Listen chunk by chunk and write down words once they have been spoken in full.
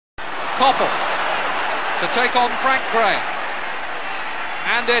Koppel to take on Frank Gray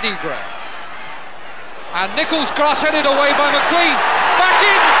and Eddie Gray. And Nichols' cross headed away by McQueen. Back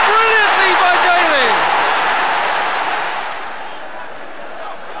in brilliantly by Daly.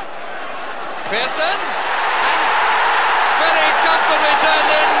 Pearson, and very comfortably turned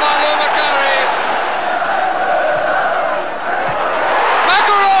in by Lou Macari.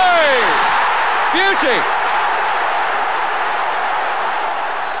 Macari! Beauty!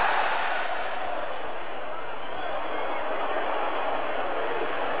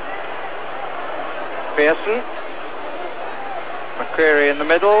 Pearson, McClair in the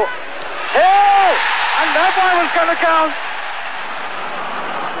middle, Hill! And that one was going to count.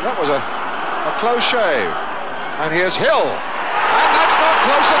 That was a close shave. And here's Hill. And that's not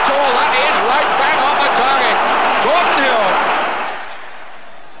close at all. That is right bang on the target. Gordon Hill.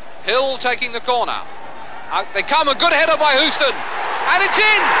 Hill taking the corner. Out they come, a good header by Houston. And it's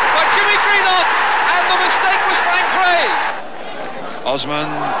in by Jimmy Greenough. And the mistake was Frank Gray's. Osman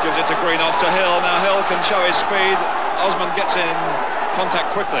gives it to Greenough to Hill. Now Hill can show his speed. Osman gets in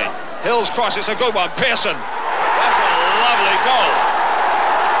contact quickly. Hill's cross, it's a good one. Pearson. That's a lovely goal.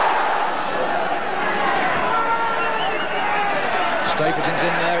 Stapleton's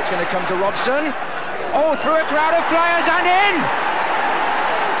in there, it's going to come to Robson. Oh, through a crowd of players and in!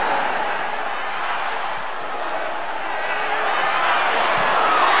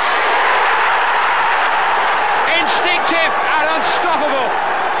 Instinctive and unstoppable.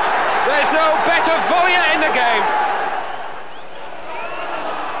 There's no better volleyer in the game.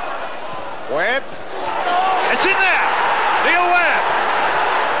 Webb. It's in there. Neil Webb.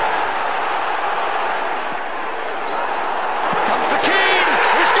 Comes to Keane,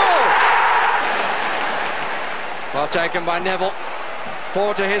 who scores. Well taken by Neville.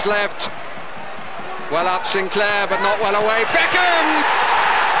 Four to his left. Well up Sinclair, but not well away. Beckham.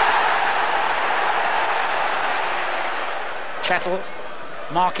 Chettle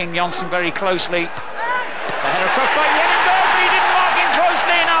marking Johnson very closely. The header across by Yenenberg, but he didn't mark him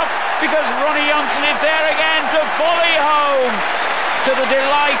closely enough because Ronnie Johnson is there again to volley home to the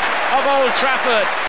delight of Old Trafford.